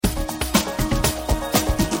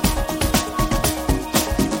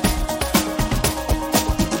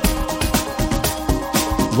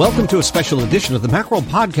Welcome to a special edition of the Macworld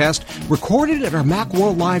podcast recorded at our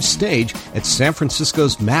Macworld Live stage at San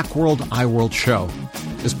Francisco's Macworld iWorld show.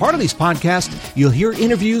 As part of these podcasts, you'll hear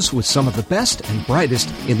interviews with some of the best and brightest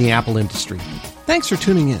in the Apple industry. Thanks for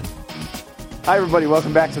tuning in. Hi, everybody.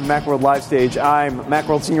 Welcome back to the Macworld Live stage. I'm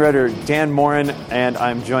Macworld Senior Editor Dan Moren, and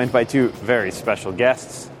I'm joined by two very special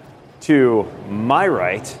guests. To my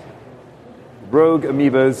right, Rogue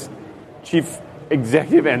Amoeba's Chief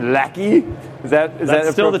Executive and Lackey.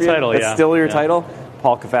 That's still the title, That's still your title?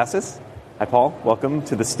 Paul Kafasis. Hi, Paul. Welcome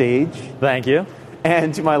to the stage. Thank you.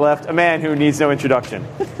 And to my left, a man who needs no introduction.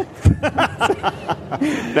 To my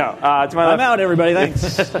left. I'm out, everybody.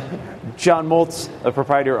 Thanks. John Moltz, a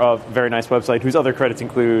proprietor of a very nice website, whose other credits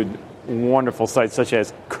include wonderful sites such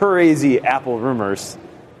as Crazy Apple Rumors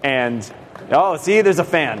and, there's a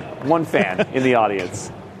fan. One fan in the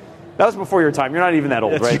audience. That was before your time. You're not even that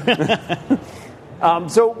old, right?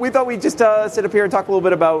 So we thought we'd just sit up here and talk a little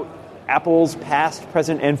bit about Apple's past,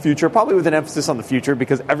 present, and future, probably with an emphasis on the future,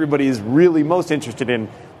 because everybody is really most interested in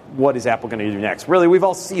what is Apple going to do next. Really, we've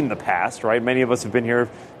all seen the past, right? Many of us have been here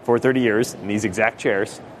for 30 years in these exact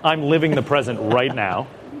chairs. I'm living the present right now.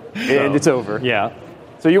 And it's over. Yeah.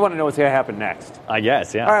 So you want to know what's going to happen next? I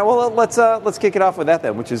guess, yeah. All right, well, let's kick it off with that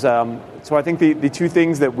then, which is, so I think the two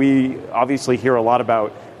things that we obviously hear a lot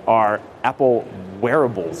about are Apple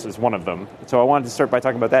wearables is one of them. So I wanted to start by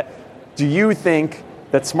talking about that. Do you think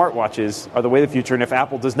that smartwatches are the way of the future, and if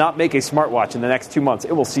Apple does not make a smartwatch in the next 2 months,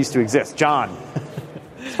 it will cease to exist? John,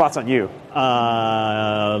 spots on you.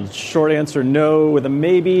 Short answer, no, with a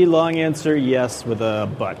maybe. Long answer, yes, with a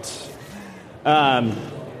but.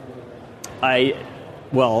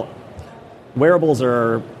 Wearables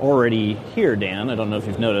are already here, Dan. I don't know if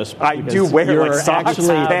you've noticed. I do wear socks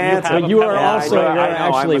and pants. You are also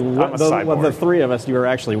I'm of the three of us, you are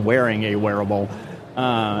actually wearing a wearable.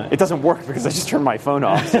 It doesn't work because I just turned my phone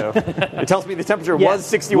off. So it tells me the temperature was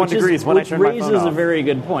 61 degrees when I turned my phone off. Which raises a very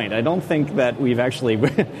good point. I don't think that we have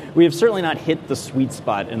certainly not hit the sweet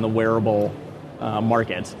spot in the wearable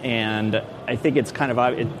market, and I think it's kind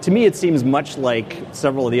of, to me it seems much like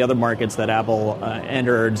several of the other markets that Apple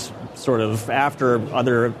entered sort of after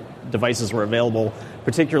other devices were available,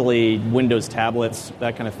 particularly Windows tablets,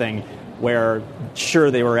 that kind of thing, where sure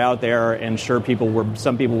they were out there and sure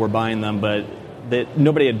some people were buying them, but that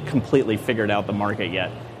nobody had completely figured out the market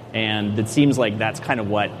yet. And it seems like that's kind of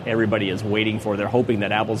what everybody is waiting for. They're hoping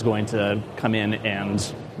that Apple's going to come in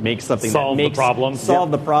and make something solve the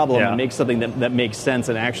problem and make something that makes sense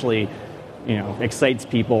and actually, excites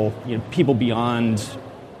people. People beyond,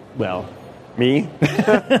 me.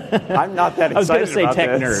 I'm not that excited. I was going to say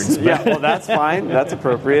tech this. nerds. Yeah, well, that's fine. That's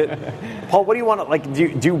appropriate. Paul, what do you want?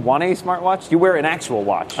 Do you want a smartwatch? Do you wear an actual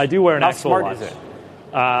watch? I do wear an actual watch. How smart is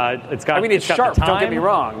it? It's got. It's sharp. The time, don't get me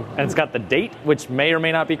wrong. And it's got the date, which may or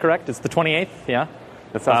may not be correct. It's the 28th. Yeah,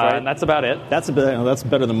 that sounds right. And that's about it. That's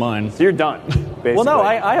better than mine. So you're done. Basically. Well, no,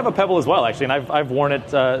 I have a Pebble as well, actually, and I've worn it.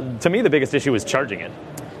 To me, the biggest issue is charging it.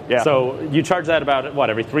 Yeah. So you charge that about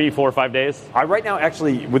every 3, 4, or 5 days? Right now,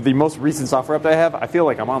 actually, with the most recent software update I have, I feel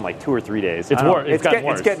like I'm on 2 or 3 days. It's worse. It's gotten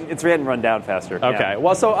worse. It's getting run down faster. Okay. Yeah.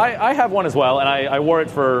 Well, so I have one as well, and I wore it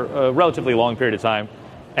for a relatively long period of time,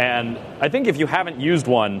 and I think if you haven't used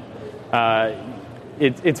one,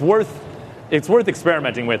 it's worth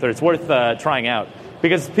experimenting with, or it's worth trying out,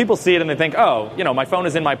 because people see it and they think, my phone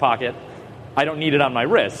is in my pocket. I don't need it on my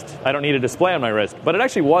wrist. I don't need a display on my wrist. But it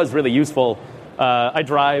actually was really useful. I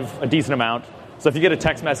drive a decent amount, so if you get a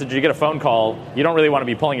text message or you get a phone call, you don't really want to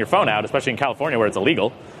be pulling your phone out, especially in California where it's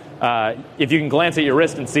illegal. If you can glance at your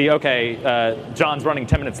wrist and see, John's running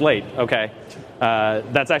 10 minutes late,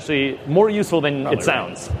 that's actually more useful than it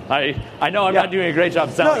sounds. I know I'm not doing a great job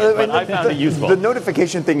selling it, but I found it useful. The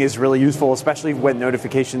notification thing is really useful, especially when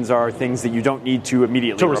notifications are things that you don't need to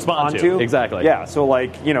immediately respond to. Exactly. Yeah, so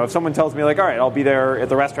if someone tells me all right, I'll be there at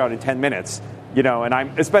the restaurant in 10 minutes, and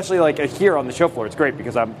I'm especially here on the show floor, it's great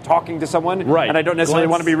because I'm talking to someone, right, and I don't necessarily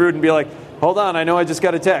want to be rude and be like, hold on, I know I just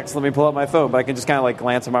got a text, let me pull out my phone, but I can just kind of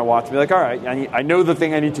glance at my watch and be like, all right, I know the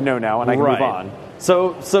thing I need to know now, and I can move on.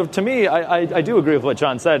 So to me, I do agree with what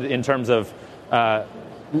John said in terms of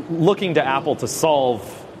looking to Apple to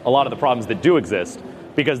solve a lot of the problems that do exist,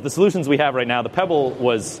 because the solutions we have right now, the Pebble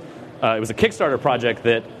was a Kickstarter project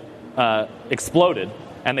that exploded,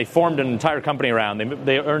 and they formed an entire company around.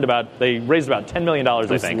 They raised about $10 million, I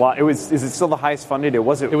think. Is it still the highest funded? It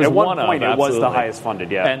was at one point. It was the highest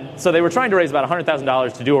funded. Yeah. And so they were trying to raise about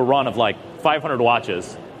 $100,000 to do a run of 500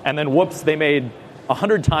 watches, and then whoops, they made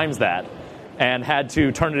 100 times that, and had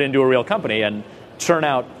to turn it into a real company and churn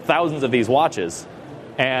out thousands of these watches.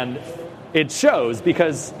 And it shows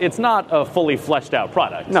because it's not a fully fleshed out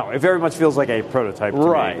product. No, it very much feels like a prototype to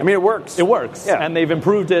right. me. I mean, it works. It works, yeah. and they've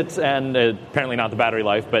improved it, and apparently not the battery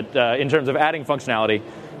life, but in terms of adding functionality.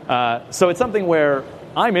 So it's something where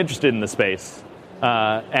I'm interested in the space,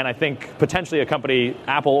 and I think potentially a company,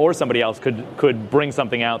 Apple or somebody else, could bring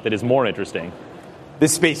something out that is more interesting.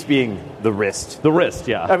 This space being the wrist. The wrist,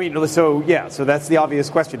 yeah. I mean, so that's the obvious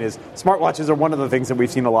question is, smartwatches are one of the things that we've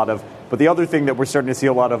seen a lot of, but the other thing that we're starting to see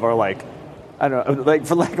a lot of are like, I don't know, like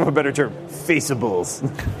for lack of a better term, faceables.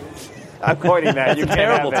 I'm coining that. That's a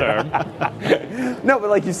terrible term. No, but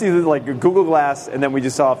like you see like Google Glass, and then we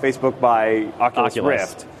just saw Facebook buy Oculus.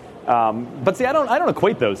 Rift. But see, I don't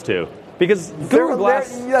equate those two. Because Google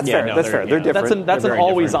Glass... That's fair. They're different. That's an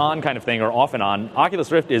always-on kind of thing, or off and on.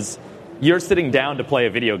 Oculus Rift is... You're sitting down to play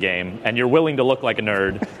a video game, and you're willing to look like a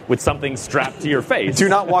nerd with something strapped to your face. Do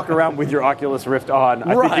not walk around with your Oculus Rift on.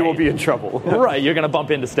 I think you will be in trouble. Right, you're going to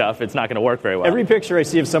bump into stuff. It's not going to work very well. Every picture I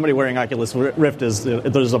see of somebody wearing Oculus Rift is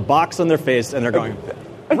there's a box on their face, and they're going...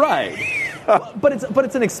 Right. But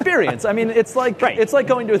it's an experience. I mean, it's like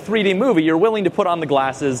going to a 3D movie. You're willing to put on the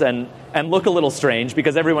glasses and look a little strange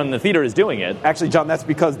because everyone in the theater is doing it. Actually, John, that's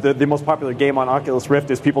because the most popular game on Oculus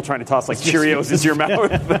Rift is people trying to toss like Cheerios into your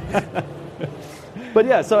mouth. But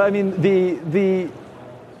yeah, so I mean,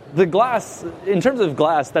 the glass, in terms of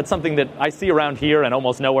glass, that's something that I see around here and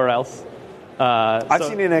almost nowhere else. I've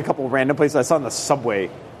seen it in a couple of random places. I saw it in the subway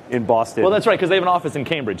in Boston. Well, that's right, because they have an office in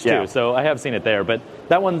Cambridge, too, yeah. So I have seen it there. But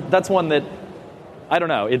that's one that, I don't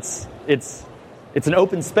know, it's an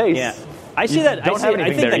open space. Yeah. I see that. I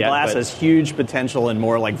think that glass has but huge potential in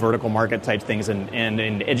more like vertical market type things and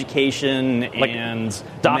in education like and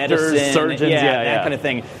doctors, medicine, surgeons, that kind of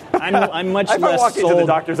thing. I'm much if less I walk sold. into the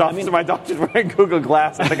doctor's office and my doctor's wearing Google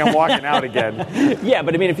Glass, I think I'm walking out again. Yeah,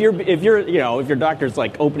 but I mean, if your doctor's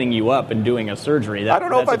like opening you up and doing a surgery, I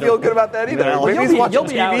don't know if I feel good about that either. Well, you'll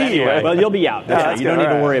be out anyway. Well, you'll be out. Yeah, you don't need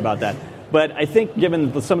to worry about that. But I think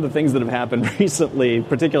given some of the things that have happened recently,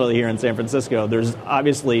 particularly here in San Francisco, there's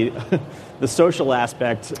obviously the social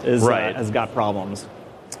aspect has got problems.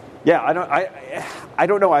 Yeah, I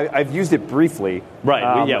don't know. I've used it briefly.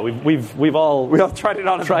 Right. We've all tried it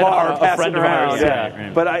on a bar, passing around. Yeah.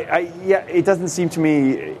 Right. But it doesn't seem to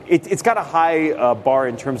me. It's got a high bar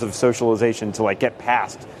in terms of socialization to like get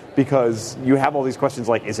past. Because you have all these questions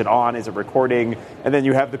like, is it on? Is it recording? And then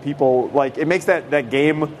you have the people, like, it makes that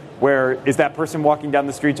game where is that person walking down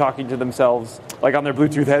the street talking to themselves, like on their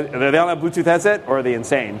Bluetooth headset? Are they on a Bluetooth headset or are they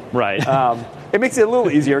insane? Right. It makes it a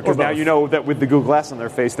little easier because now you know that with the Google Glass on their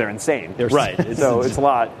face, they're insane. Right. So it's a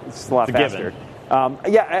lot faster.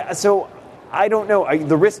 So I don't know.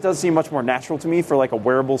 The wrist does seem much more natural to me for like a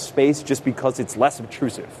wearable space just because it's less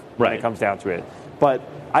obtrusive when it comes down to it. But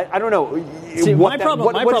I don't know. See, my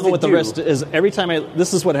problem with the wrist is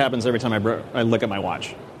this is what happens every time I look at my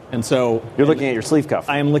watch. And so you're looking at your sleeve cuff.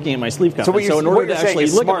 I am looking at my sleeve cuff. So in order to actually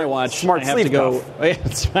look at my watch, I have to go.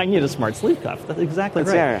 I need a smart sleeve cuff. That's exactly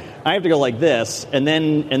right. Yeah. I have to go like this, and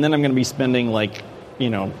then I'm going to be spending like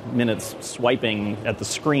minutes swiping at the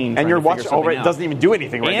screen. And your watch already doesn't even do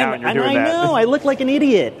anything right now. And you're doing that. I know. I look like an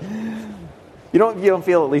idiot. You don't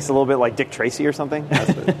feel at least a little bit like Dick Tracy or something?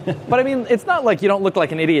 But I mean, it's not like you don't look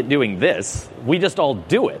like an idiot doing this. We just all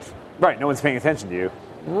do it. Right. No one's paying attention to you.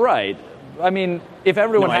 Right. I mean, if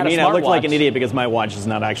everyone had a smartwatch... I look like an idiot because my watch is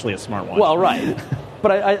not actually a smartwatch. Well, right.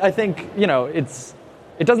 But I think,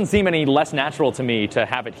 it doesn't seem any less natural to me to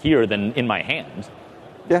have it here than in my hand.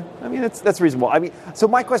 Yeah, I mean, that's reasonable. I mean, so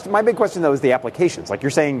my big question, though, is the applications. Like, you're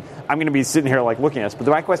saying, I'm going to be sitting here, like, looking at this, but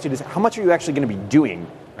my question is, how much are you actually going to be doing?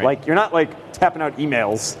 Right. Like, you're not, like, tapping out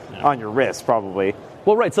emails on your wrist, probably.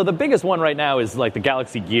 Well, right, so the biggest one right now is, like, the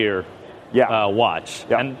Galaxy Gear watch.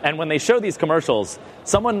 Yeah. And when they show these commercials,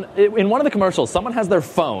 in one of the commercials, someone has their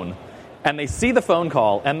phone, and they see the phone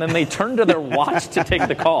call, and then they turn to their watch to take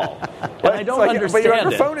the call. And I don't understand but you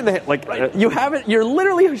have your phone in the hand. You have it. You're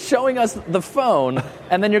literally showing us the phone,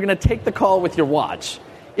 and then you're going to take the call with your watch.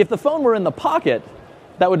 If the phone were in the pocket,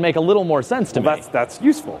 that would make a little more sense to me. That's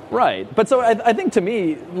useful. Right. But so I think to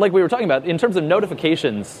me, like we were talking about, in terms of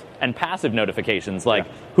notifications and passive notifications, like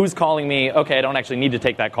who's calling me, okay, I don't actually need to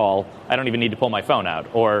take that call. I don't even need to pull my phone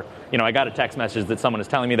out. Or, I got a text message that someone is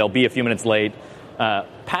telling me they'll be a few minutes late.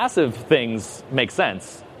 Passive things make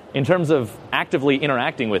sense. In terms of actively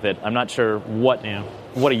interacting with it, I'm not sure what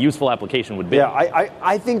a useful application would be. Yeah,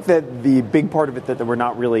 I think that the big part of it that we're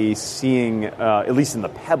not really seeing, at least in the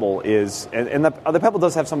Pebble, is, and the Pebble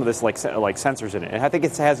does have some of this like sensors in it. And I think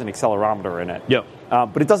it has an accelerometer in it. Yeah.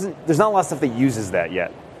 But it doesn't. There's not a lot of stuff that uses that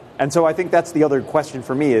yet. And so I think that's the other question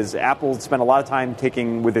for me is Apple spent a lot of time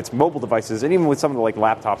taking with its mobile devices and even with some of the like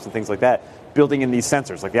laptops and things like that, building in these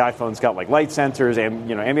sensors. Like the iPhone's got like light sensors,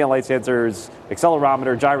 and ambient light sensors,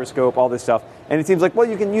 accelerometer, gyroscope, all this stuff. And it seems like, well,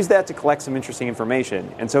 you can use that to collect some interesting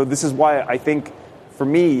information. And so this is why I think, for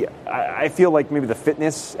me, I feel like maybe the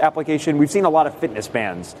fitness application, we've seen a lot of fitness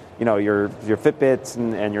bands, your Fitbits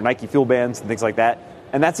and your Nike Fuel Bands and things like that.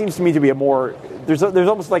 And that seems to me to be a more, there's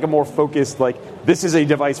almost like a more focused, like, this is a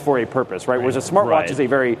device for a purpose, right? Whereas a smartwatch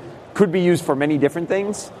is could be used for many different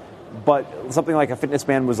things, but something like a fitness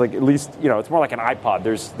band was like, at least, it's more like an iPod.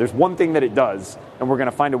 There's one thing that it does, and we're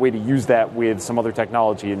going to find a way to use that with some other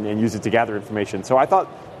technology and use it to gather information. So I thought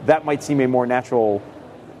that might seem a more natural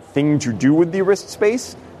thing to do with the wrist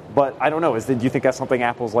space. But I don't know. Do you think that's something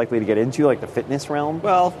Apple's likely to get into, like the fitness realm?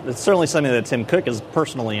 Well, it's certainly something that Tim Cook is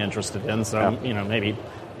personally interested in. So, maybe.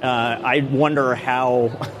 I wonder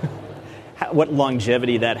what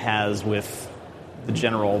longevity that has with the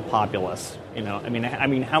general populace. I mean,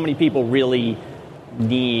 how many people really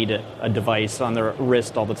need a device on their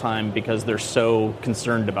wrist all the time because they're so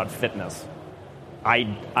concerned about fitness?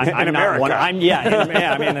 I'm not one. In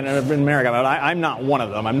America, but I'm not one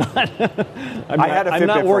of them. I'm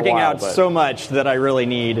not working out so much that I really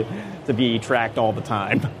need to be tracked all the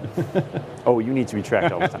time. Oh, you need to be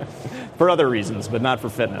tracked all the time for other reasons, but not for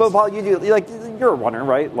fitness. But Paul, you're a runner,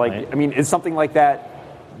 right? Right. I mean, is something like that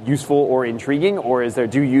useful or intriguing, or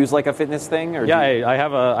do you use like a fitness thing? Or I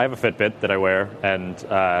have a Fitbit that I wear, and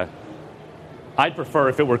I'd prefer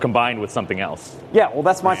if it were combined with something else. Yeah, well,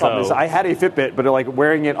 that's my problem. Is I had a Fitbit, but like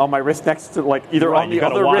wearing it on my wrist next to like either on the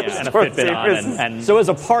other wrist and a or Fitbit on, and so as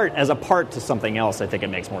a part to something else, I think it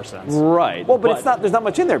makes more sense. Right. Well, but it's not. There's not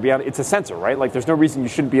much in there beyond. It's a sensor, right? Like, there's no reason you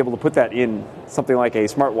shouldn't be able to put that in something like a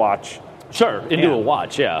smartwatch. Sure, into a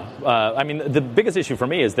watch, yeah. I mean, the biggest issue for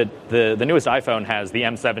me is that the newest iPhone has the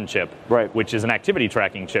M7 chip, right, which is an activity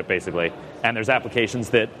tracking chip, basically. And there's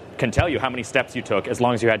applications that can tell you how many steps you took as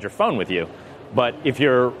long as you had your phone with you. But if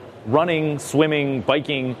you're running, swimming,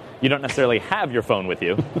 biking, you don't necessarily have your phone with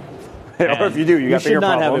you. Or if you do, you got bigger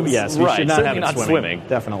problems. Yes, you should not have it swimming.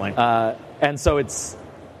 Definitely. And so it's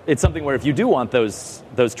something where if you do want those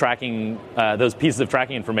tracking, those pieces of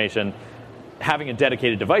tracking information, having a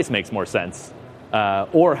dedicated device makes more sense.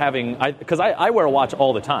 Or having, because I wear a watch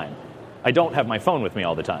all the time. I don't have my phone with me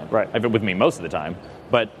all the time. Right. I have it with me most of the time.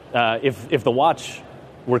 But if the watch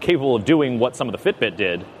were capable of doing what some of the Fitbit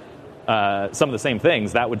did, some of the same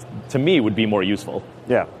things, that would, to me, would be more useful.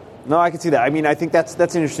 Yeah. No, I can see that. I mean, I think that's an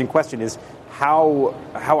interesting question, is how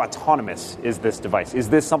autonomous is this device? Is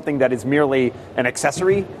this something that is merely an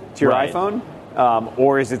accessory to your iPhone?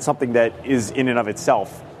 Or is it something that is in and of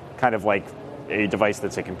itself kind of like a device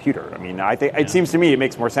that's a computer? I mean, I think it seems to me it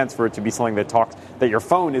makes more sense for it to be something that your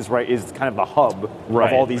phone is kind of the hub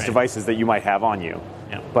of all these devices that you might have on you.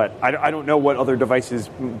 Yeah. But I don't know what other devices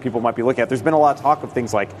people might be looking at. There's been a lot of talk of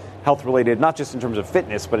things like health-related, not just in terms of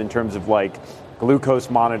fitness, but in terms of like glucose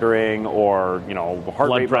monitoring or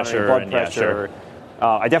heart rate monitoring, blood pressure.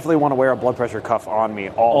 I definitely want to wear a blood pressure cuff on me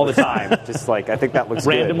all the time. Just like, I think that looks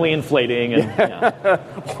randomly inflating. And,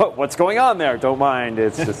 what's going on there? Don't mind.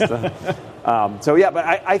 It's just. But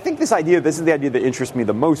I think this is the idea that interests me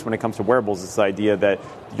the most when it comes to wearables. It's the idea that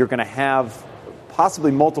you're going to have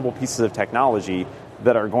possibly multiple pieces of technology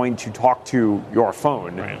that are going to talk to your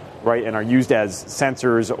phone, right, and are used as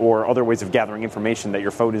sensors or other ways of gathering information that your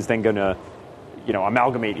phone is then going to,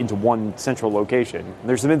 amalgamate into one central location. And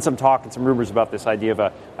there's been some talk and some rumors about this idea of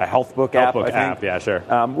a health book app. Yeah, sure.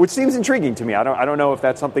 Which seems intriguing to me. I don't know if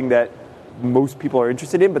that's something that most people are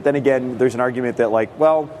interested in, but then again, there's an argument that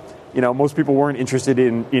most people weren't interested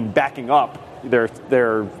in backing up their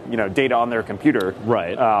data on their computer,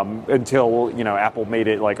 right? Until Apple made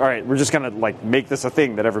it like, all right, we're just gonna make this a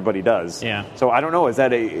thing that everybody does. Yeah. So I don't know, is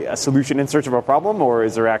that a solution in search of a problem, or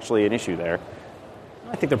is there actually an issue there?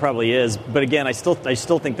 I think there probably is, but again, I still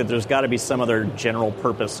think that there's got to be some other general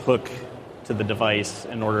purpose hook to the device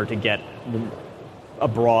in order to get a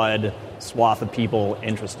broad swath of people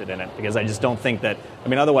interested in it, because I just don't think that. I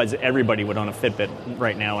mean, otherwise everybody would own a Fitbit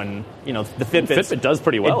right now, and the Fitbit does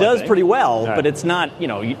pretty well. It does pretty well, but it's not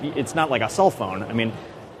it's not like a cell phone. I mean,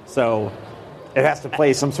 so it has to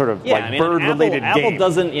play some sort of bird-related game.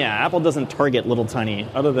 Apple doesn't target little tiny,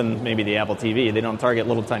 other than maybe the Apple TV. They don't target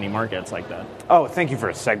little tiny markets like that. Oh, thank you for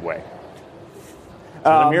a segue. That's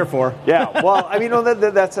what I'm here for. Yeah, well, I mean,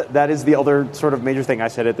 that is the other sort of major thing I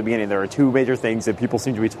said at the beginning. There are two major things that people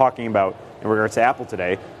seem to be talking about in regards to Apple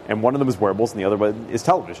today, and one of them is wearables, and the other one is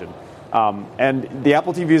television. And the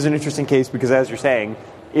Apple TV is an interesting case because, as you're saying,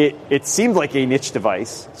 it seemed like a niche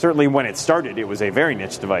device. Certainly when it started, it was a very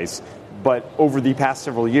niche device. but over the past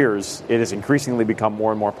several years, it has increasingly become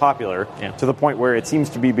more and more popular to the point where it seems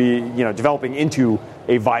to be developing into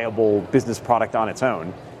a viable business product on its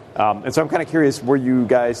own. And so I'm kind of curious where you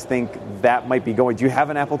guys think that might be going. Do you have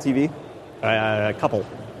an Apple TV? A couple.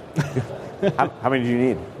 How many do you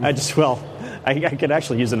need? I could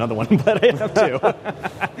actually use another one, but I have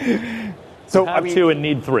two. So I have two and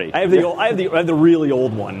need three. I have the really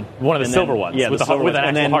old one, one of the silver ones, with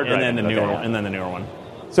an actual hard drive, and then the newer one.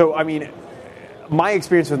 So I mean, my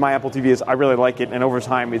experience with my Apple TV is I really like it, and over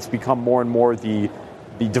time it's become more and more the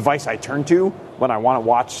device I turn to when I want to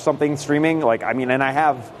watch something streaming.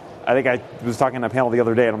 I think I was talking on a panel the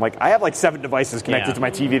other day, and I'm like, I have like 7 devices connected to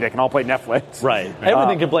my TV that can all play Netflix. Right.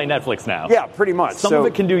 Everything can play Netflix now. Yeah, pretty much. Some of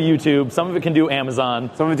it can do YouTube. Some of it can do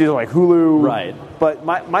Amazon. Some of it do like Hulu. Right. But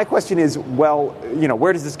my question is,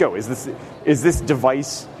 where does this go? Is this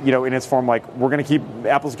device, in its form, like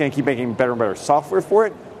Apple's going to keep making better and better software for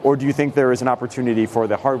it? Or do you think there is an opportunity for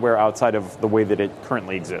the hardware outside of the way that it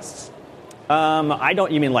currently exists?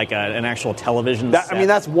 You mean like an actual television set?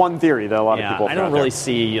 That's one theory that a lot of people have. I don't really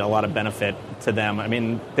see a lot of benefit to them. I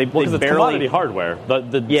mean, because it's commodity hardware.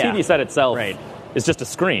 The TV set itself is just a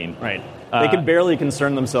screen. Right. They could barely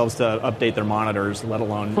concern themselves to update their monitors, let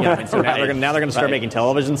alone. Now they're going to start making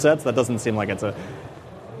television sets. That doesn't seem like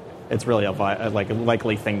it's really a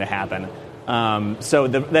likely thing to happen. So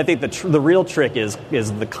I think the real trick is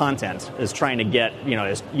the content, is trying to get,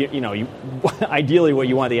 ideally what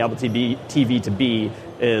you want the Apple TV to be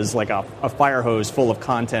is like a fire hose full of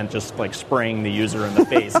content, just like spraying the user in the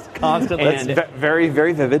face constantly. That's very,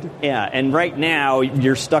 very vivid. Yeah, and right now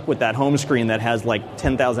you're stuck with that home screen that has like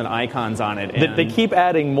 10,000 icons on it. And they keep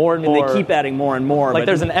adding more and more. They keep adding more and more. Like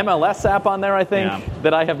there's an MLS app on there, I think,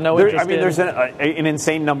 that I have no interest in. There's an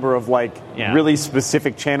insane number of really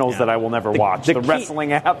specific channels that I will never watch. The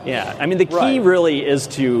wrestling app. Yeah, I mean the key really is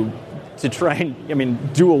to try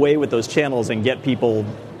and do away with those channels and get people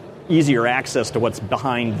easier access to what's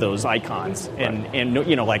behind those icons. And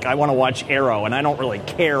I want to watch Arrow, and I don't really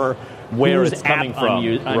care where it's coming from.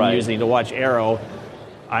 I'm using to watch Arrow.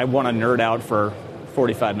 I want to nerd out for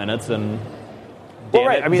 45 minutes, and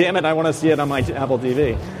damn it, I want to see it on my Apple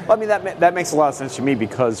TV. Well, that makes a lot of sense to me,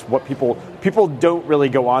 because what people don't really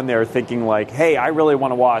go on there thinking like, hey, I really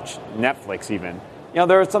want to watch Netflix even.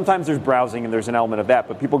 Sometimes there's browsing and there's an element of that,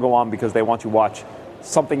 but people go on because they want to watch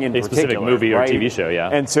something in particular, specific movie or TV show,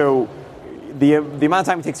 and so the amount of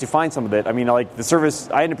time it takes to find some of it. The service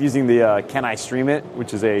I end up using, the Can I Stream It,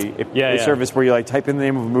 which is a service where you type in the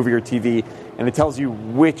name of a movie or TV, and it tells you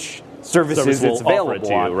which services it's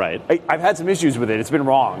available on. Right. I've had some issues with it. It's been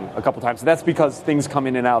wrong a couple times. So that's because things come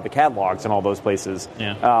in and out of the catalogs and all those places.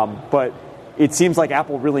 Yeah. But it seems like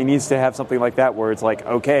Apple really needs to have something like that, where it's like,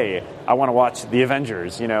 okay, I want to watch the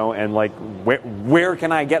Avengers, and where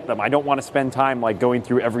can I get them? I don't want to spend time going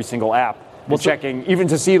through every single app and checking, even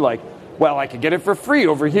to see I could get it for free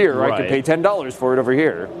over here, or I could pay $10 for it over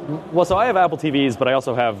here. Well, so I have Apple TVs, but I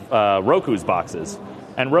also have Roku's boxes,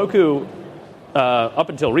 and Roku, up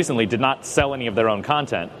until recently, did not sell any of their own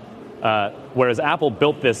content, whereas Apple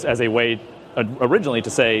built this as a way originally to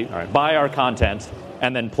say, buy our content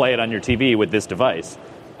and then play it on your TV with this device.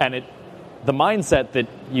 And the mindset that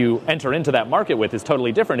you enter into that market with is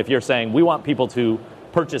totally different if you're saying, we want people to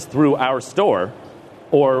purchase through our store,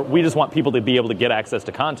 or we just want people to be able to get access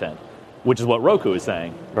to content, which is what Roku is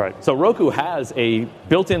saying. Right. So Roku has a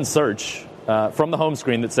built-in search from the home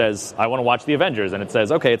screen that says, I want to watch the Avengers, and it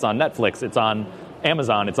says, okay, it's on Netflix, it's on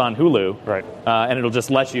Amazon, it's on Hulu, right. And it'll just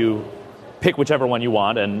let you pick whichever one you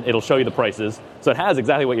want, and it'll show you the prices. So it has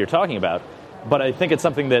exactly what you're talking about. But I think it's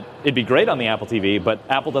something that it'd be great on the Apple TV, but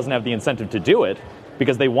Apple doesn't have the incentive to do it,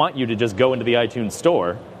 because they want you to just go into the iTunes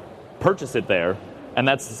store, purchase it there, and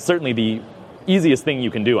that's certainly the easiest thing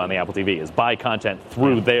you can do on the Apple TV, is buy content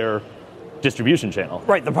through their distribution channel.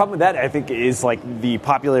 Right. The problem with that, I think, is the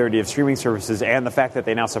popularity of streaming services and the fact that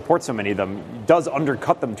they now support so many of them does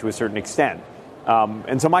undercut them to a certain extent.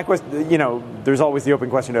 And so my question, there's always the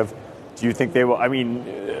open question of, do you think they will?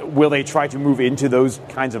 Will they try to move into those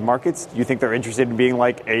kinds of markets? Do you think they're interested in being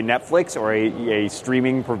like a Netflix or a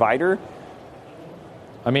streaming provider?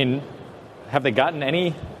 Have they gotten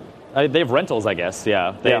any? They have rentals, I guess.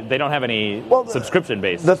 Yeah. They don't have any subscription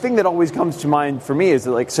based. The thing that always comes to mind for me is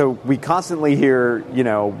that, so we constantly hear, when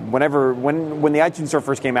the iTunes Store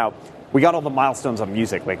first came out, we got all the milestones on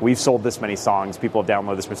music. We've sold this many songs, people have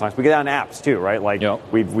downloaded this many songs. We get on apps too, right?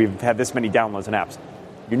 We've had this many downloads and apps.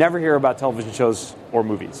 You never hear about television shows or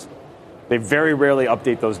movies. They very rarely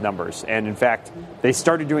update those numbers. And in fact, they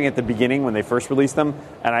started doing it at the beginning when they first released them.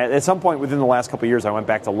 And at some point within the last couple of years, I went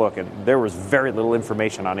back to look, and there was very little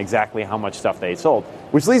information on exactly how much stuff they sold,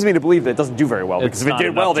 which leads me to believe that it doesn't do very well, because if it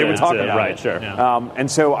did well, they would talk about it. Right, sure. Yeah. And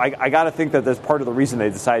so I got to think that that's part of the reason they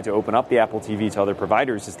decided to open up the Apple TV to other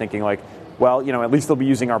providers, is thinking like, well, at least they'll be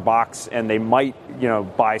using our box, and they might,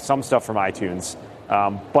 buy some stuff from iTunes.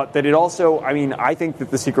 But that it also, I think that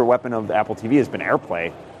the secret weapon of the Apple TV has been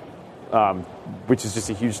AirPlay, which is just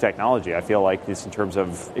a huge technology. I feel like this in terms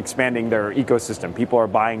of expanding their ecosystem. People are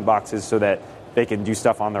buying boxes so that they can do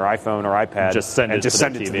stuff on their iPhone or iPad just send it to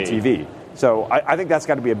the TV. So I think that's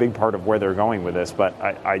got to be a big part of where they're going with this. But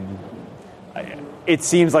it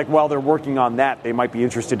seems like while they're working on that, they might be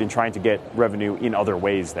interested in trying to get revenue in other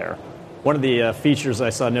ways there. One of the features I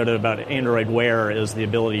saw noted about Android Wear is the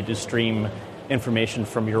ability to stream information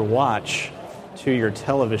from your watch to your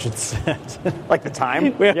television set. Like the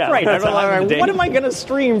time? Yeah, right. What am I going to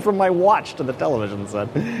stream from my watch to the television set?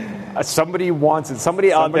 Somebody wants it.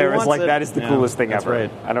 Somebody out there is like, that is the coolest thing ever.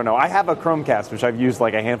 Right. I don't know. I have a Chromecast, which I've used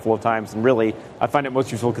like a handful of times, and really, I find it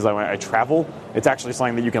most useful because when I travel, it's actually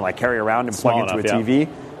something that you can like carry around and plug into a TV.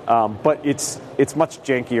 But it's much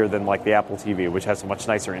jankier than like the Apple TV, which has a much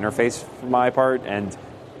nicer interface for my part and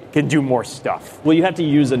can do more stuff. Well, you have to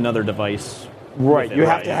use another device. Right. You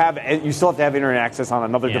have to have. You still have to have internet access on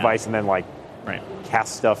another device, and then like right.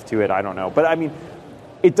 cast stuff to it. I don't know, but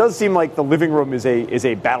it does seem like the living room is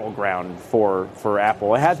a battleground for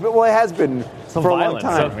Apple. It has been. Well, it has been for a long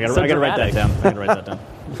time. I got to write that down.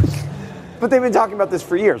 But they've been talking about this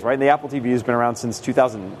for years, right? And the Apple TV has been around since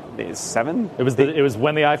 2007. It was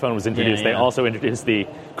when the iPhone was introduced. They also introduced the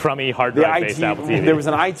crummy hard drive-based Apple TV. There was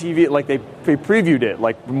an iTV, like they previewed it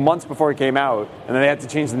like months before it came out, and then they had to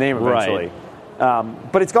change the name eventually.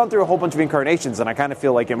 Right. But it's gone through a whole bunch of incarnations, and I kind of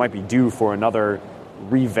feel like it might be due for another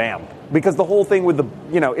revamp. Because the whole thing with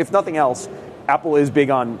if nothing else, Apple is big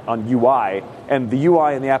on UI, and the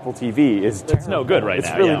UI in the Apple TV is terrible. It's no good right now.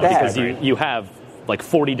 It's really bad. Because you have like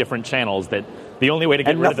 40 different channels that the only way to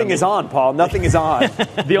get rid of them... nothing is on, Paul. Nothing is on.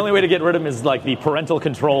 The only way to get rid of them is like the parental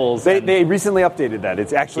controls. They recently updated that.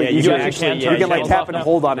 It's actually easier. You can like tap and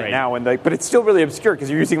hold on it now, but it's still really obscure because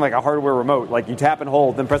you're using like a hardware remote. Like you tap and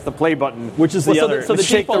hold, then press the play button, which is the other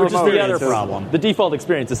problem. The default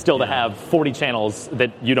experience is still to have 40 channels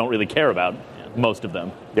that you don't really care about, most of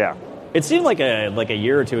them. Yeah. It seemed like a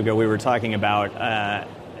year or two ago we were talking about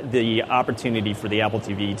the opportunity for the Apple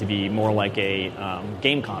TV to be more like a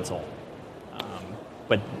game console.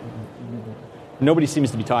 But nobody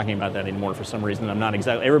seems to be talking about that anymore for some reason.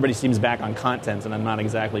 Everybody seems back on content, and I'm not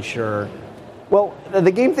exactly sure. Well,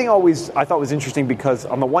 the game thing I thought was interesting because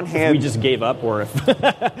on the one hand... If we just gave up, or if...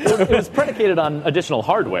 It was predicated on additional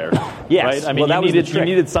hardware. Yes. Right? You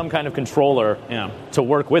needed some kind of controller to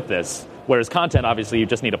work with this. Whereas content, obviously, you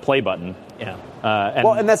just need a play button. Yeah.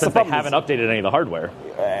 And that's since they haven't updated any of the hardware.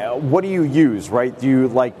 What do you use, right? Do you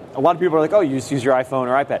a lot of people are like, oh, you just use your iPhone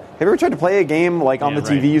or iPad. Have you ever tried to play a game like on the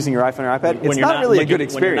TV using your iPhone or iPad? It's not really a good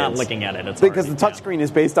experience. When you're not looking at it, it's because the touchscreen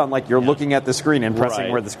is based on like you're looking at the screen and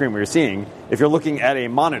pressing where you're seeing. If you're looking at a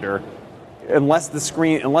monitor, unless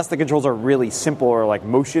the controls are really simple or like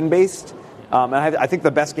motion based. And I think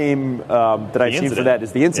the best game that I've seen for that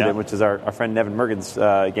is The Incident, which is our friend Nevin Mergen's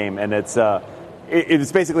game, and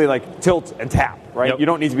it's basically like tilt and tap, right? Yep. You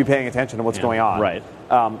don't need to be paying attention to what's going on, right?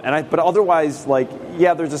 But otherwise,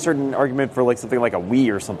 there's a certain argument for like something like a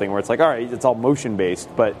Wii or something where it's like, all right, it's all motion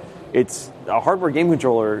based, but it's a hardware game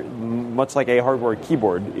controller, much like a hardware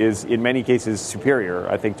keyboard, is in many cases superior,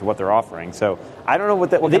 I think, to what they're offering. So I don't know what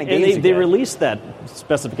kind of games they released that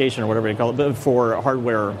specification or whatever you call it for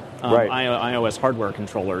hardware, iOS hardware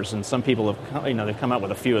controllers, and some people have they've come out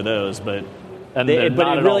with a few of those, but. They're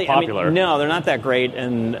not at all popular. No, they're not that great,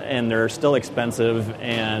 and they're still expensive.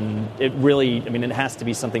 And it really, it has to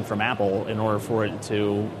be something from Apple in order for it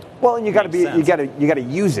to. Well, and you got to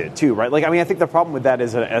use it too, right? I think the problem with that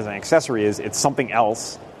as an accessory is it's something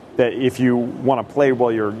else that if you want to play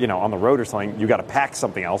while you're on the road or something, you got to pack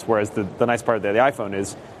something else. Whereas the nice part of the iPhone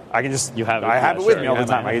is I can just I have it with me all the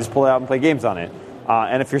time. I can just pull it out and play games on it.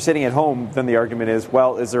 And if you're sitting at home, then the argument is,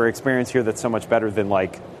 well, is there an experience here that's so much better than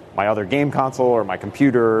like my other game console or my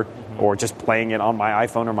computer or just playing it on my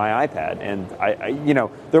iPhone or my iPad? And I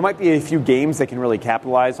there might be a few games that can really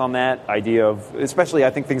capitalize on that idea of, especially I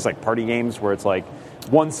think things like party games where it's like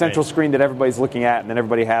one central screen that everybody's looking at and then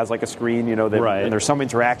everybody has like a screen, and there's some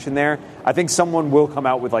interaction there. I think someone will come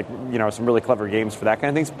out with like, some really clever games for that kind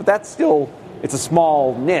of things, but that's still, it's a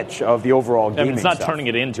small niche of the overall gaming it's not stuff. Turning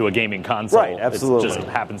it into a gaming console. Right, absolutely. It just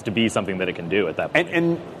happens to be something that it can do at that point.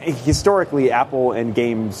 And historically, Apple and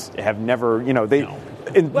games have never,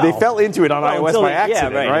 they fell into it on iOS by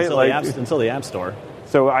accident, right? Until the App Store.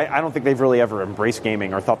 So I don't think they've really ever embraced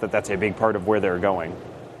gaming or thought that that's a big part of where they're going.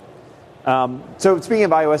 So speaking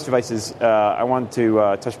of iOS devices, I want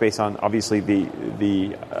to touch base on, obviously, the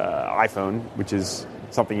iPhone, which is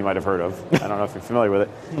something you might have heard of. I don't know if you're familiar with it.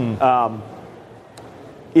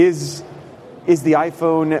 Is the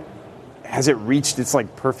iPhone, has it reached its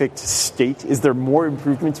perfect state? Is there more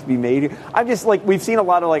improvement to be made? I'm just we've seen a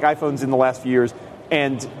lot of iPhones in the last few years,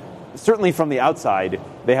 and certainly from the outside,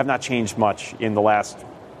 they have not changed much in the last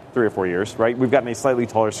 3 or 4 years, right? We've gotten a slightly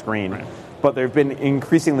taller screen, right. But there have been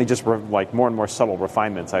increasingly just more and more subtle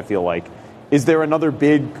refinements, I feel like. Is there another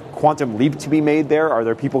big quantum leap to be made there? Are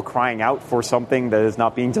there people crying out for something that is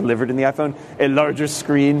not being delivered in the iPhone? A larger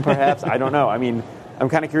screen, perhaps? I don't know. I mean, I'm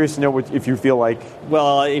kind of curious to know if you feel like...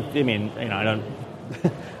 Well, I don't...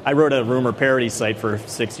 I wrote a rumor parody site for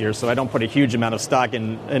 6 years, so I don't put a huge amount of stock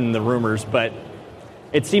in the rumors, but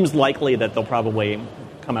it seems likely that they'll probably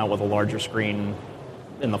come out with a larger screen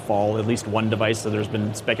in the fall, at least one device. So there's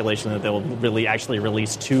been speculation that they'll really actually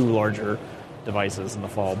release 2 larger devices in the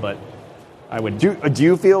fall, but I would... Do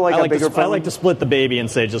you feel like a bigger phone? I like to split the baby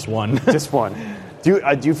and say just one. Just one. Do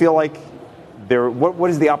you feel like what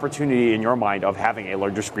is the opportunity in your mind of having a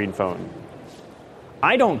larger screen phone?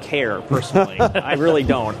 I don't care, personally. I really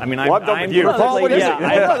don't. I mean, I'm done with you. Paul, what is it?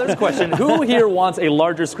 There's a question. Who here wants a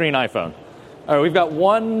larger screen iPhone? All right, we've got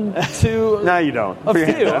 1, 2... No, you don't. A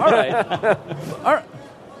few. All right. All right.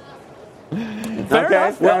 Fair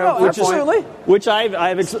enough. Which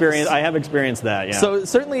I've experienced. I have experienced that. Yeah. So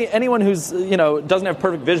certainly, anyone who's doesn't have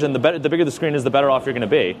perfect vision, the bigger the screen is, the better off you're going to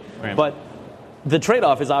be. Right. But the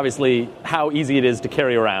trade-off is obviously how easy it is to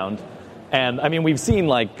carry around. And I mean, we've seen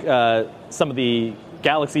some of the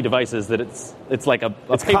Galaxy devices that it's like a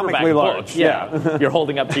it's paperback comically book. large. Yeah, you're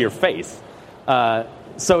holding up to your face.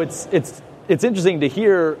 So it's interesting to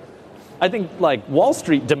hear. I think Wall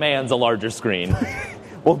Street demands a larger screen.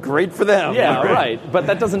 Well, great for them. Yeah, right. But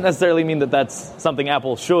that doesn't necessarily mean that that's something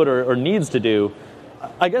Apple should or needs to do.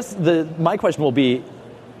 I guess my question will be,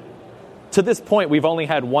 to this point, we've only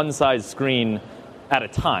had one size screen at a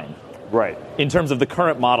time. Right. In terms of the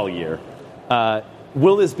current model year.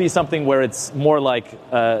 Will this be something where it's more like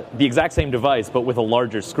the exact same device but with a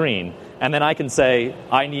larger screen? And then I can say,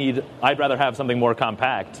 I'd rather have something more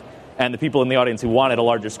compact. And the people in the audience who wanted a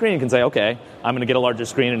larger screen can say, okay, I'm going to get a larger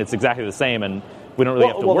screen and it's exactly the same, and we don't really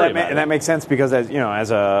have to worry about it. And that makes sense because, as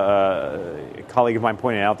a colleague of mine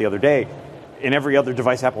pointed out the other day, in every other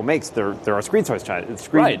device Apple makes, there are screen size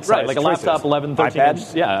choices. Right, like a laptop, 11, 13 iPad,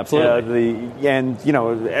 inch. Yeah, absolutely. And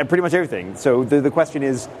pretty much everything. So the question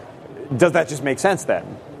is, does that just make sense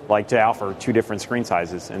then? To offer 2 different screen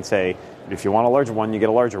sizes and say, if you want a larger one, you get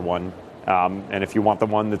a larger one. And if you want the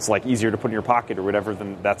one that's easier to put in your pocket or whatever,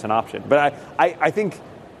 then that's an option. But I think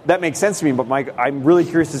that makes sense to me. But Mike, I'm really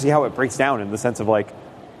curious to see how it breaks down in the sense of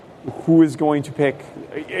who is going to pick.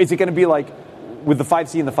 Is it going to be with the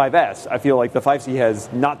 5C and the 5S? I feel like the 5C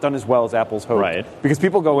has not done as well as Apple's hoped. Right. Because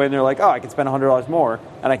people go in, they're like, oh, I can spend $100 more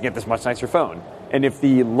and I can get this much nicer phone. And if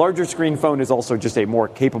the larger screen phone is also just a more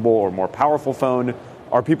capable or more powerful phone,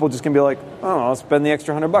 are people just going to be like, oh, I'll spend the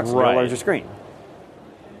extra $100 and get a larger screen?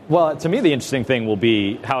 Well, to me, the interesting thing will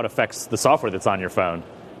be how it affects the software that's on your phone,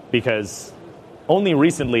 because only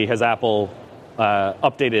recently has Apple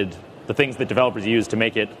updated the things that developers use to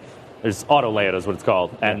make it. There's auto layout is what it's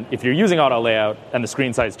called, and if you're using auto layout and the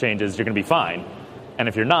screen size changes, you're going to be fine. And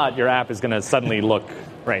if you're not, your app is going to suddenly look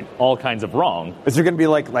all kinds of wrong. Is there going to be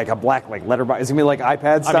like a black letterbox? Is it going to be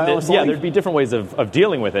iPad style? Yeah, there'd be different ways of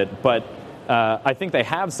dealing with it, but I think they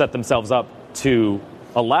have set themselves up to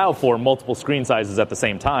allow for multiple screen sizes at the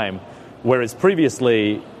same time, whereas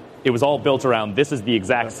previously it was all built around this is the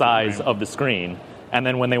exact size of the screen, and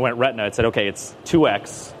then when they went Retina, it said, okay, it's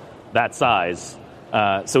 2x that size.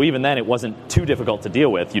 So even then, it wasn't too difficult to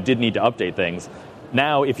deal with. You did need to update things.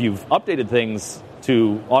 Now, if you've updated things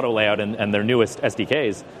to auto layout and their newest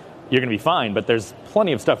SDKs, you're going to be fine, but there's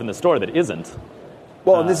plenty of stuff in the store that isn't.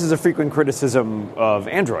 Well, and this is a frequent criticism of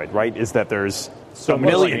Android, right? Is that there's a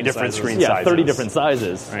million different screen sizes. Yeah, 30 different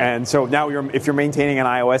sizes. Right. And so now if you're maintaining an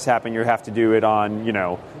iOS app and you have to do it on,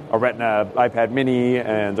 a Retina iPad Mini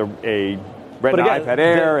and a Retina iPad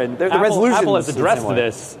Air, and the resolution. Apple has addressed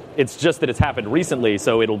this. It's just that it's happened recently,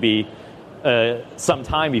 so it'll be some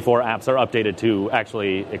time before apps are updated to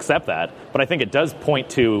actually accept that. But I think it does point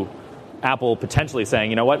to Apple potentially saying,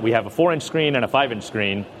 you know what, we have a 4-inch screen and a 5-inch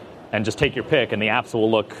screen, and just take your pick, and the apps will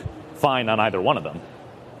look fine on either one of them.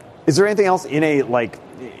 Is there anything else in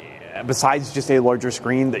besides just a larger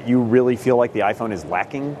screen, that you really feel like the iPhone is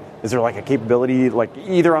lacking? Is there like a capability, like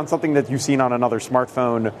either on something that you've seen on another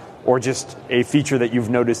smartphone or just a feature that you've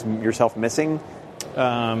noticed yourself missing?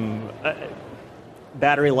 Battery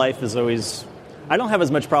life is always... I don't have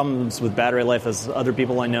as much problems with battery life as other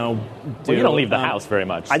people I know do. Well, you don't leave the house very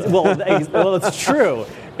much. So. Well, it's true.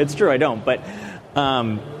 It's true, I don't. But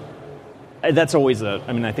that's always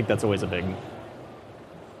I think that's always a big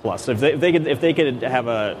plus. If they could have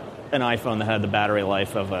an iPhone that had the battery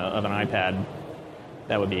life of an iPad,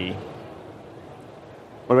 that would be...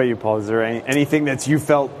 What about you, Paul? Is there anything that you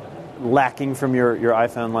felt lacking from your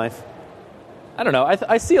iPhone life? I don't know.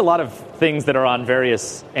 I see a lot of things that are on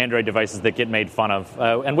various Android devices that get made fun of.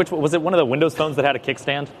 And which was it? One of the Windows phones that had a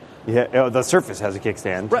kickstand? Yeah, the Surface has a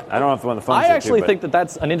kickstand. Right. I don't know if one of the phones. I actually think that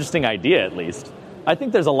that's an interesting idea. At least I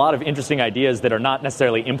think there's a lot of interesting ideas that are not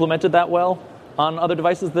necessarily implemented that well on other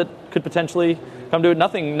devices that could potentially come to it.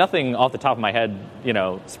 Nothing off the top of my head,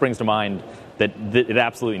 springs to mind that it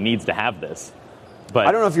absolutely needs to have this. But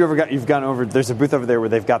I don't know if you've gone over. There's a booth over there where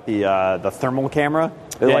they've got the thermal camera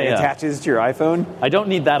that attaches to your iPhone. I don't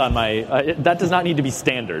need that on my. That does not need to be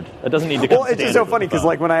standard. That doesn't need to come. Well, it's just so funny because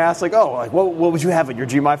like when I asked what would you have on your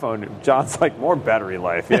Dream iPhone? John's like, more battery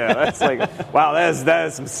life. Yeah, that's like wow, that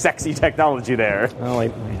is some sexy technology there. Well,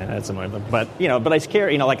 that's annoying, but I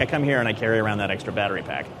carry I come here and I carry around that extra battery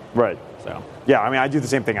pack. Right. So yeah, I mean I do the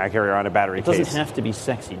same thing. I carry around a battery case. It doesn't have to be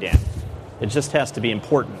sexy, Dan. It just has to be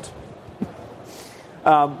important.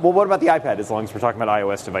 Well, what about the iPad, as long as we're talking about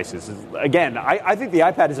iOS devices? Again, I think the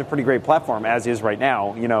iPad is a pretty great platform, as is right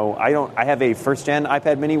now. I have a first-gen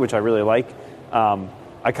iPad mini, which I really like.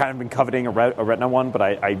 I kind of been coveting a Retina one, but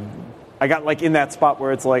I got like in that spot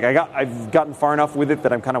where it's like I've gotten far enough with it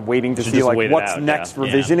that I'm kind of waiting to see like what's next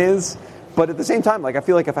revision is. But at the same time, like I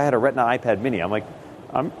feel like if I had a Retina iPad mini, I'm like,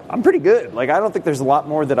 I'm pretty good. Like I don't think there's a lot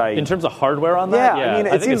more that in terms of hardware on that. Yeah, I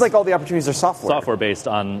mean it seems like all the opportunities are software based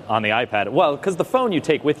on the iPad. Well, because the phone you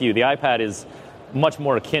take with you, the iPad is much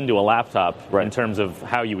more akin to a laptop in terms of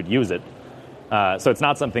how you would use it. So it's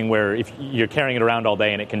not something where if you're carrying it around all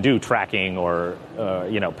day and it can do tracking or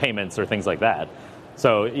payments or things like that.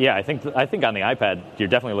 So yeah, I think on the iPad you're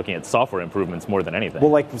definitely looking at software improvements more than anything.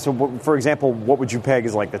 Well, for example, what would you peg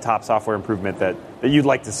as like the top software improvement that you'd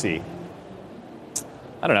like to see?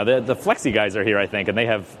 I don't know. The Flexi guys are here, I think, and they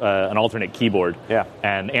have an alternate keyboard. Yeah.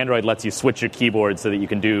 And Android lets you switch your keyboard so that you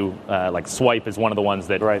can do, like Swipe is one of the ones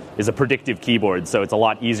that is a predictive keyboard, so it's a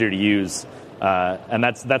lot easier to use. And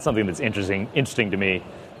that's something that's interesting to me,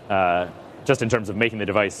 just in terms of making the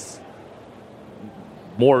device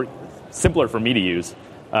more simpler for me to use.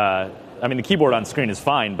 I mean, the keyboard on screen is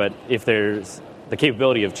fine, but if there's the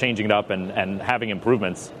capability of changing it up and having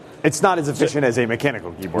improvements. It's not as efficient as a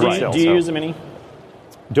mechanical keyboard. Do you use a mini?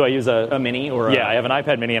 Do I use a mini or? Yeah, I have an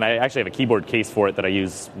iPad mini, and I actually have a keyboard case for it that I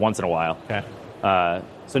use once in a while. Okay.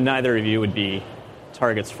 So neither of you would be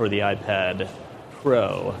targets for the iPad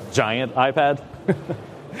Pro. Giant iPad?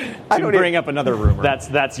 I don't bring up another rumor.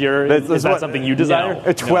 That's your. Is that something you desire?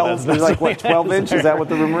 No. 12. There's like what 12 inch? Is that what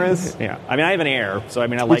the rumor is? Yeah. I mean, I have an Air, so I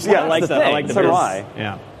mean, I like the. So do I.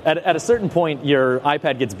 Yeah. At a certain point, your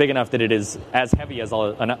iPad gets big enough that it is as heavy as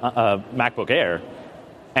a MacBook Air.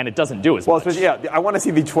 And it doesn't do as much. Well, yeah, I want to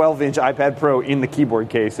see the 12-inch iPad Pro in the keyboard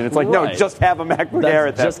case, and it's like, no, just have a MacBook Air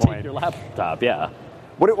at that just point. Just take your laptop, yeah.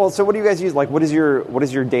 So what do you guys use? Like, what is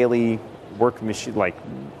your daily work machine like?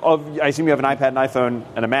 I assume you have an iPad, an iPhone,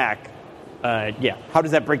 and a Mac. Yeah. How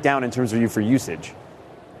does that break down in terms of you for usage?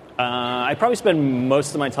 I probably spend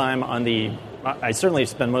most of my time on the. I certainly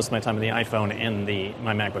spend most of my time on the iPhone and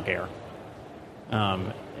my MacBook Air.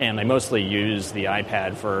 And I mostly use the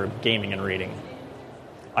iPad for gaming and reading.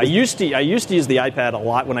 I used to use the iPad a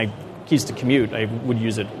lot when I used to commute. I would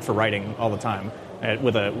use it for writing all the time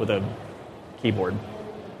with a keyboard.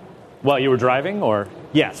 While you were driving, or?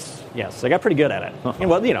 Yes. I got pretty good at it.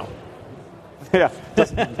 Well, Yeah.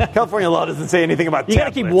 California law doesn't say anything about you got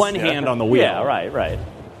to keep one hand on the wheel. Yeah, right.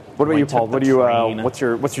 What about you, Paul? What do you? What's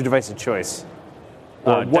your device of choice?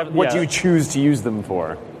 What do you choose to use them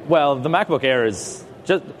for? Well, the MacBook Air is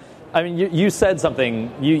just. I mean, you said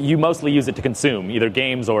something. You mostly use it to consume either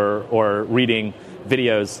games or reading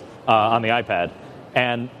videos on the iPad.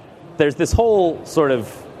 And there's this whole sort of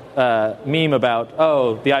meme about,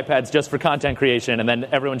 the iPad's just for content creation, and then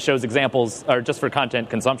everyone shows examples, or just for content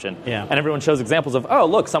consumption. Yeah. And everyone shows examples of,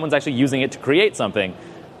 look, someone's actually using it to create something.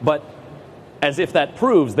 But as if that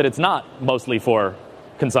proves that it's not mostly for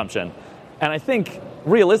consumption. And I think,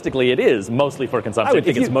 realistically, it is mostly for consumption. I would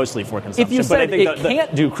think it's mostly for consumption. If you say it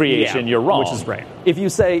can't do creation, you're wrong. Which is right. If you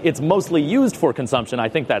say it's mostly used for consumption, I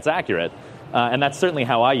think that's accurate. and that's certainly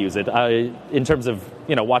how I use it. In terms of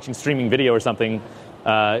watching streaming video or something,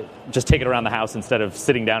 just take it around the house instead of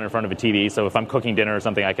sitting down in front of a TV. So if I'm cooking dinner or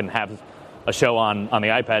something, I can have a show on the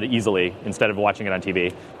iPad easily instead of watching it on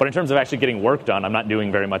TV. But in terms of actually getting work done, I'm not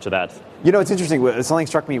doing very much of that. It's interesting. Something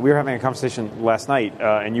struck me. We were having a conversation last night,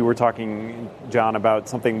 and you were talking, John, about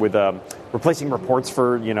something with replacing reports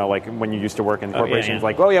for, like when you used to work in corporations.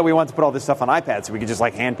 Like, we want to put all this stuff on iPads so we could just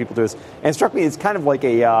like hand people to us. And it struck me it's kind of like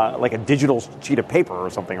a digital sheet of paper or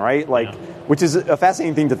something, right? Which is a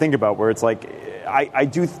fascinating thing to think about. Where it's like, I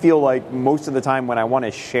do feel like most of the time when I want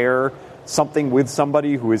to share something with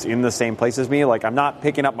somebody who is in the same place as me, like I'm not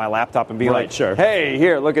picking up my laptop and being sure. Hey,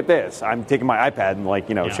 here, look at this. I'm taking my iPad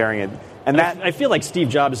and sharing it. And that I feel like Steve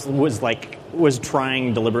Jobs was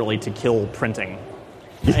trying deliberately to kill printing.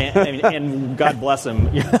 and God bless him,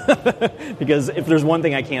 because if there's one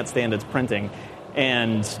thing I can't stand, it's printing.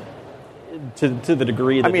 And to the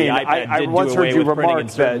degree that the iPad did once do heard away you with printing in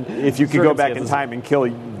remark that if you could go back in time and kill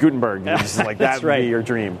Gutenberg, that would be your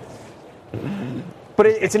dream. But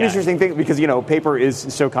it's an interesting thing because, paper is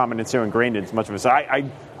so common and so ingrained in so much of it. So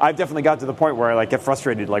I've definitely got to the point where I get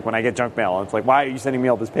frustrated, when I get junk mail. And it's like, why are you sending me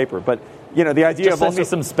all this paper? But, the idea just of send me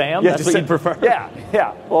some spam? That's what you'd prefer?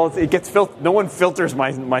 Yeah. Well, it gets no one filters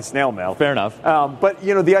my snail mail. Fair enough. But,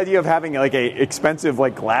 the idea of having a expensive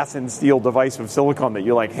glass and steel device of silicone that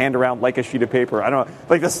you hand around like a sheet of paper. I don't know,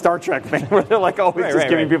 like the Star Trek thing where they're always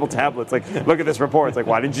giving people tablets. Look at this report. It's like,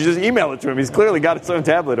 why didn't you just email it to him? He's clearly got his own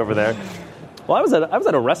tablet over there. Well, I was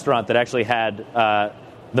at a restaurant that actually had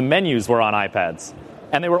the menus were on iPads,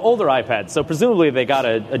 and they were older iPads, so presumably they got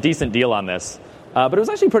a decent deal on this. But it was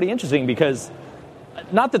actually pretty interesting because,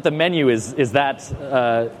 not that the menu is that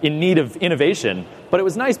in need of innovation, but it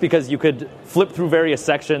was nice because you could flip through various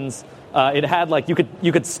sections. It had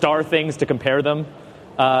you could star things to compare them,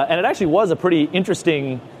 and it actually was a pretty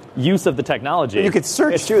interesting use of the technology. You could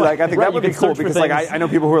search too. I think that would be cool because I know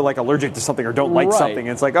people who are allergic to something or don't like something. And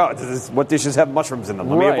it's like, what dishes have mushrooms in them?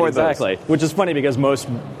 Let me avoid those. Which is funny because most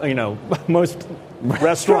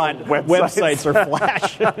restaurant websites are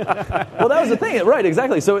Flash. Well, that was the thing, right?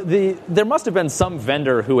 Exactly. So there must have been some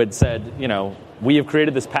vendor who had said, we have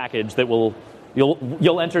created this package that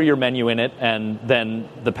you'll enter your menu in it, and then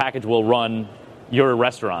the package will run your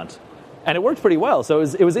restaurant. And it worked pretty well. So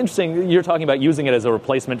it was interesting. You're talking about using it as a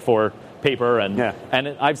replacement for paper, and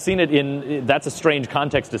I've seen it that's a strange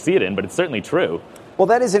context to see it in, but it's certainly true. Well,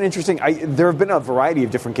 that is an interesting. There have been a variety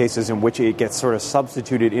of different cases in which it gets sort of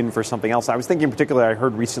substituted in for something else. I was thinking, in particular, I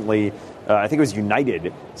heard recently, I think it was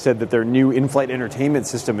United said that their new in-flight entertainment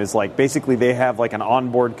system is basically they have an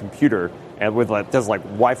onboard computer and does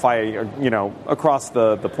Wi-Fi, across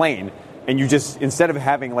the plane. And you just, instead of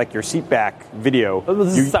having your seat back video...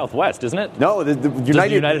 This is Southwest, isn't it? No,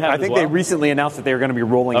 United have I think they recently announced that they were going to be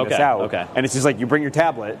rolling this out. Okay. And it's just you bring your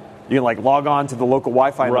tablet, you can log on to the local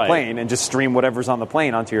Wi-Fi in the plane and just stream whatever's on the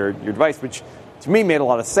plane onto your device, which to me made a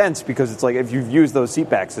lot of sense because it's if you've used those seat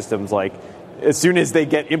back systems, as soon as they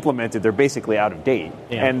get implemented, they're basically out of date.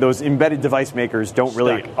 Yeah. And those embedded device makers don't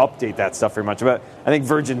really update that stuff very much. But I think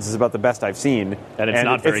Virgin's is about the best I've seen. And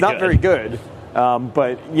it's not very good.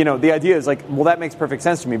 But, the idea is that makes perfect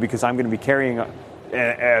sense to me because I'm going to be carrying,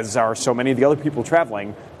 as are so many of the other people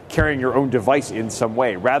traveling, carrying your own device in some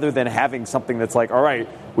way rather than having something that's all right,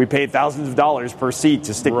 we paid thousands of dollars per seat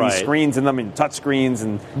to stick these screens in them and touch screens,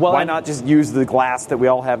 and why not just use the glass that we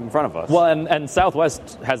all have in front of us? Well, and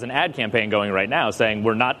Southwest has an ad campaign going right now saying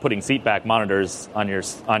we're not putting seat back monitors on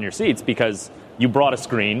your seats because you brought a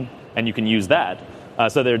screen and you can use that.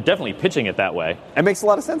 So they're definitely pitching it that way. It makes a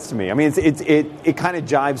lot of sense to me. I mean, it kind of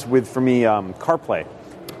jives with, for me, CarPlay.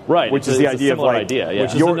 Right. Which is the idea of idea, yeah.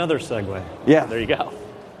 Which is another segue. Yeah. There you go.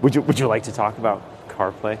 Would you like to talk about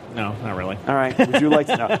CarPlay? No, not really. All right. Would you like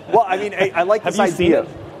to know? Well, I mean, I like this idea. Have you seen it?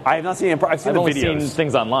 I have not seen it. I've seen the videos. I've only seen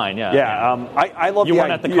things online, yeah. Yeah, I love the idea. You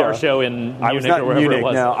weren't at the car show in Munich I was not or wherever Munich, it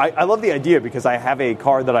was. No, I love the idea because I have a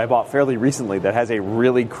car that I bought fairly recently that has a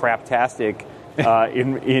really craptastic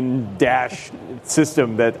in-dash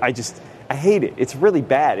system that I hate it. It's really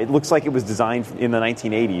bad. It looks like it was designed in the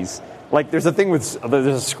 1980s. There's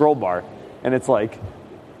a scroll bar, and it's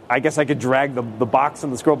I guess I could drag the box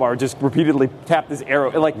on the scroll bar, just repeatedly tap this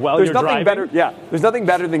arrow. While you're driving? There's nothing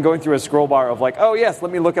better than going through a scroll bar of oh yes,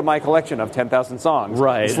 let me look at my collection of 10,000 songs.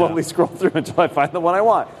 Right. Slowly scroll through until I find the one I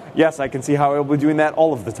want. Yes, I can see how I will be doing that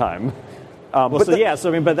all of the time. But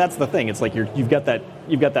that's the thing. It's you've got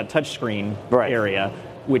that touch screen area,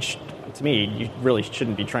 which to me you really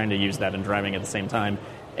shouldn't be trying to use that and driving at the same time,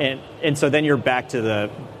 and so then you're back to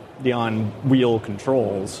the on-wheel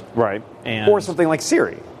controls, right? Or something like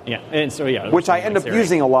Siri. Yeah, and so which I end up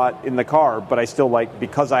using a lot in the car, but I still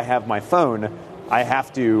because I have my phone, I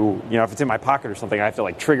have to, if it's in my pocket or something, I have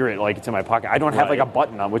to trigger it like it's in my pocket. I don't have a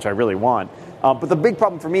button on which I really want. But the big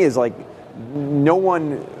problem for me is no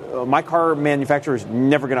one, my car manufacturer is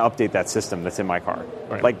never going to update that system that's in my car.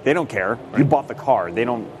 Right. They don't care. Right. You bought the car.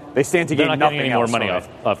 They stand to gain nothing else. They're not getting any more money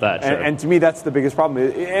off that. Sure. And to me, that's the biggest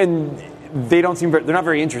problem. And they don't they're not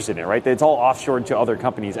very interested in it, right? It's all offshored to other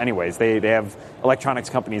companies anyways. They have electronics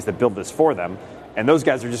companies that build this for them. And those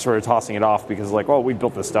guys are just sort of tossing it off because we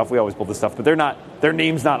built this stuff. We always build this stuff, but their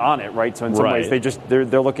name's not on it, right? So in some ways, they're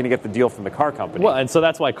looking to get the deal from the car company. Well, and so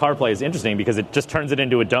that's why CarPlay is interesting because it just turns it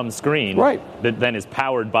into a dumb screen, right? That then is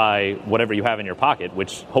powered by whatever you have in your pocket,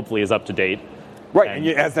 which hopefully is up to date. Right, and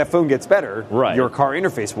as that phone gets better, your car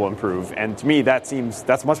interface will improve, and to me that's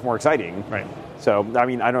much more exciting. Right. So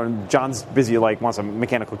John's busy wants a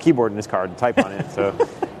mechanical keyboard in his car to type on it. So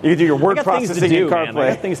you can do your word processing in CarPlay. I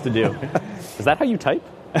got things to do. Is that how you type?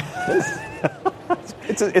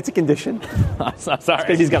 It's a condition. I'm sorry.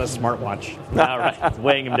 Because he's got a smartwatch. All right, it's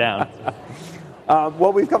weighing him down.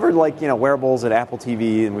 Well, we've covered wearables at Apple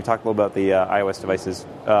TV, and we talked a little about the iOS devices.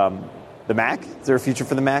 The Mac, is there a future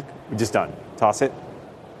for the Mac? We're just done. Toss it.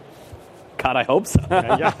 God, I hope so.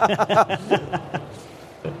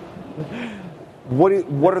 What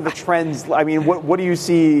are the trends? I mean, what do you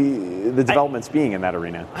see the developments being in that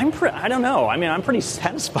arena? I don't know. I mean, I'm pretty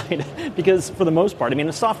satisfied because for the most part,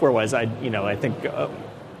 software-wise, I think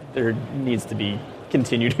there needs to be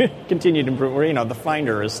continued improvement. The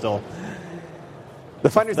Finder is still. The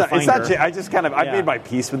Finder's not. It's not. I just I've made my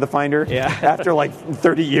peace with the Finder. Yeah. After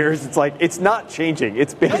 30 years, it's it's not changing.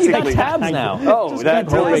 It's basically you have tabs now. Oh,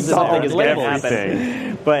 that really solves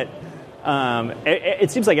everything. But it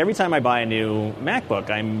seems like every time I buy a new MacBook,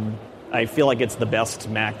 I feel like it's the best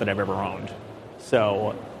Mac that I've ever owned.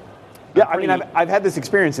 So. Yeah, I've had this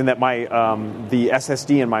experience in that my the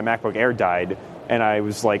SSD in my MacBook Air died, and I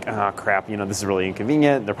was like, oh crap, this is really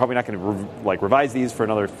inconvenient. They're probably not going to revise these for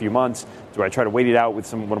another few months. Do I try to wait it out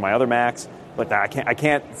with one of my other Macs? But I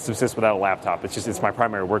can't subsist without a laptop. It's my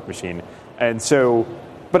primary work machine, and so.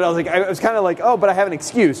 But I was kind of oh, but I have an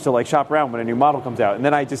excuse to shop around when a new model comes out, and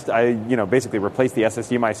then I basically replaced the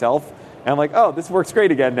SSD myself. And I'm like, oh, this works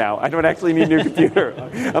great again now. I don't actually need a new computer.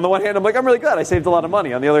 On the one hand, I'm I'm really glad. I saved a lot of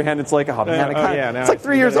money. On the other hand, it's oh, man, it's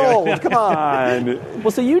 3 years old. Come on.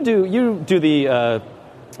 Well, so you do the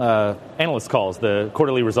analyst calls, the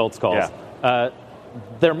quarterly results calls. Yeah.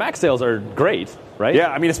 Their Mac sales are great, right?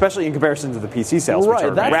 Yeah, especially in comparison to the PC sales, which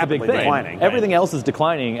are that's rapidly the big thing. declining. Everything else is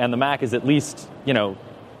declining, and the Mac is at least,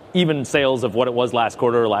 even sales of what it was last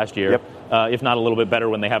quarter or last year, if not a little bit better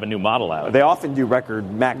when they have a new model out. They often do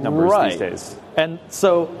record Mac numbers these days. And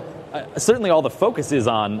so certainly all the focus is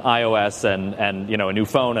on iOS and a new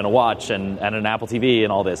phone and a watch and an Apple TV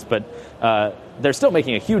and all this, but they're still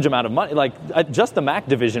making a huge amount of money. Just the Mac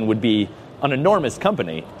division would be an enormous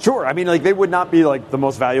company. Sure. They would not be the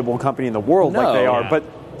most valuable company in the world like they are, but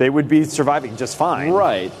they would be surviving just fine.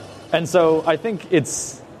 Right. And so I think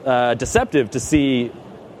it's deceptive to see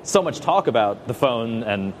so much talk about the phone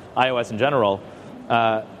and iOS in general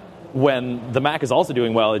when the Mac is also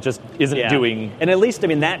doing well. It just isn't doing. And at least,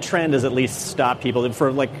 that trend has at least stopped people. For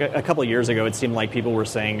a couple of years ago, it seemed like people were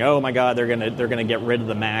saying, "Oh my God, they're gonna get rid of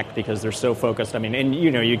the Mac because they're so focused."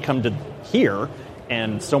 You come to here,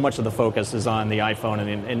 and so much of the focus is on the iPhone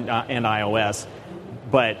and iOS,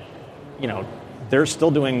 but they're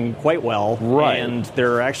still doing quite well, right? And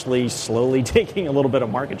they're actually slowly taking a little bit of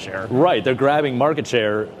market share. Right, they're grabbing market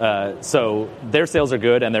share, so their sales are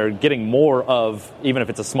good, and they're getting more of, even if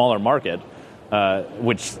it's a smaller market,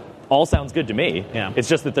 which all sounds good to me. Yeah. It's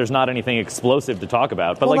just that there's not anything explosive to talk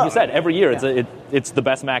about. But you said, every year it's the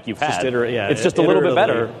best Mac you've had. It's just a little bit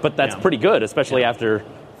better, but that's pretty good, especially after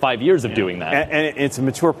 5 years of doing that. And it's a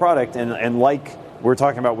mature product, and like we were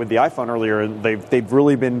talking about with the iPhone earlier, they've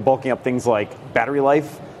really been bulking up things like battery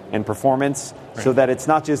life and performance, so that it's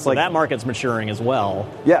not just that market's maturing as well.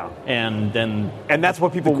 Yeah, and that's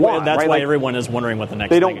what people want. That's right? why everyone is wondering what the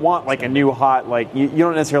next. They don't want a new hot you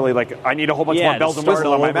don't necessarily I need a whole bunch more bells and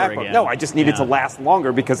whistles on my MacBook. Again. No, I just need it to last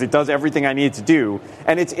longer because it does everything I need it to do.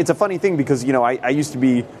 And it's a funny thing because I used to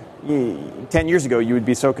be. 10 years ago, you would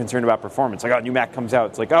be so concerned about performance. A new Mac comes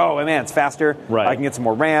out, it's oh man, it's faster. Right. I can get some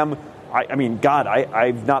more RAM. I've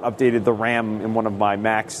not updated the RAM in one of my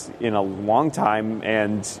Macs in a long time,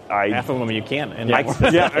 and half of them you can't.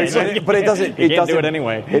 But it doesn't. You can't do it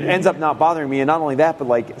anyway. It ends up not bothering me, and not only that,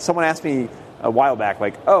 but someone asked me a while back,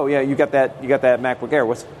 oh yeah, you got that MacBook Air.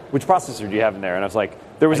 Which processor do you have in there? And I was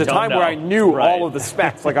there was a time where I knew all of the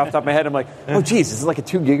specs off the top of my head. I'm oh geez, is it a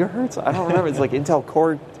 2 gigahertz? I don't remember. It's Intel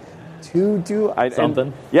Core. to do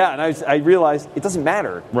something. And I realized it doesn't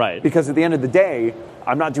matter. Right. Because at the end of the day,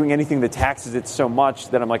 I'm not doing anything that taxes it so much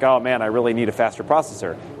that I'm like, oh man, I really need a faster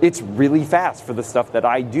processor. It's really fast for the stuff that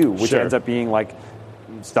I do, which ends up being like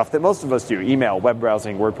stuff that most of us do: email, web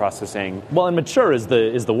browsing, word processing. Well, and mature is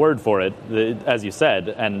the word for it, as you said,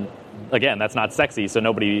 and again, that's not sexy, so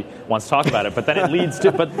nobody wants to talk about it. But then it leads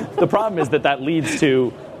to. But the problem is that leads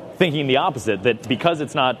to thinking the opposite. That because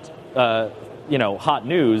it's not, hot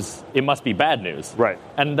news, it must be bad news. Right.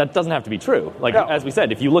 And that doesn't have to be true. Like as we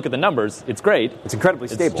said, if you look at the numbers, it's great. It's incredibly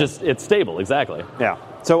stable. It's stable, exactly. Yeah.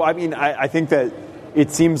 So I mean, I think that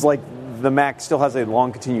it seems like the Mac still has a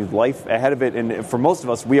long continued life ahead of it, and for most of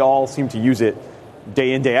us, we all seem to use it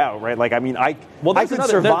day in, day out, right? Like, I mean, I could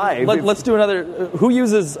survive. Let's do another. Who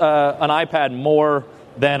uses an iPad more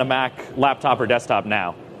than a Mac laptop or desktop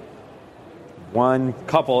now? One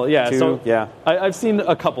couple, yeah. Two, so yeah. I've seen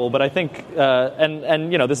a couple, but I think,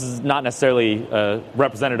 and this is not necessarily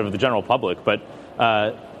representative of the general public, but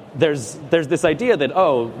there's this idea that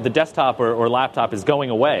the desktop or laptop is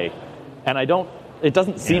going away, and it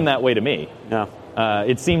doesn't seem that way to me. No.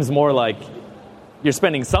 It seems more like you're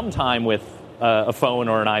spending some time with a phone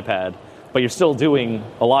or an iPad, but you're still doing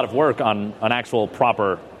a lot of work on an actual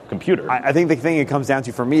proper computer. I think the thing it comes down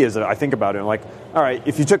to for me is that I think about it and like, all right,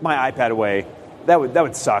 if you took my iPad away, that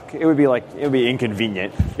would suck. It would be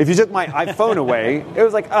inconvenient. If you took my iPhone away, it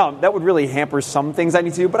was like, that would really hamper some things I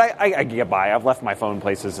need to do, but I get by. I've left my phone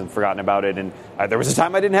places and forgotten about it, and there was a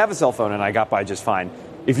time I didn't have a cell phone and I got by just fine.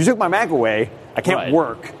 If you took my Mac away, I can't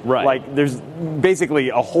work. Right. Like, there's basically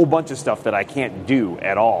a whole bunch of stuff that I can't do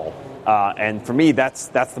at all. And for me, that's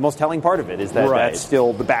the most telling part of it, is that that's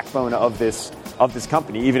still the backbone of this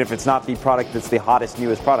company. Even if it's not the product that's the hottest,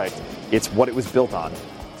 newest product, it's what it was built on.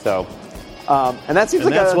 So, and that seems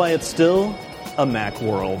that's why it's still a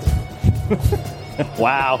Macworld.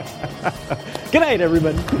 Wow. Good night,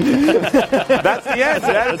 everybody. That's the end.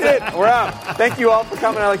 That's it. We're out. Thank you all for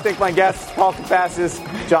coming. I'd like to thank my guests, Paul Kafasis,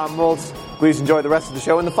 John Moltz. Please enjoy the rest of the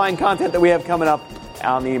show and the fine content that we have coming up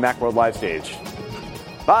on the Macworld Live stage.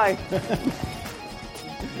 Bye.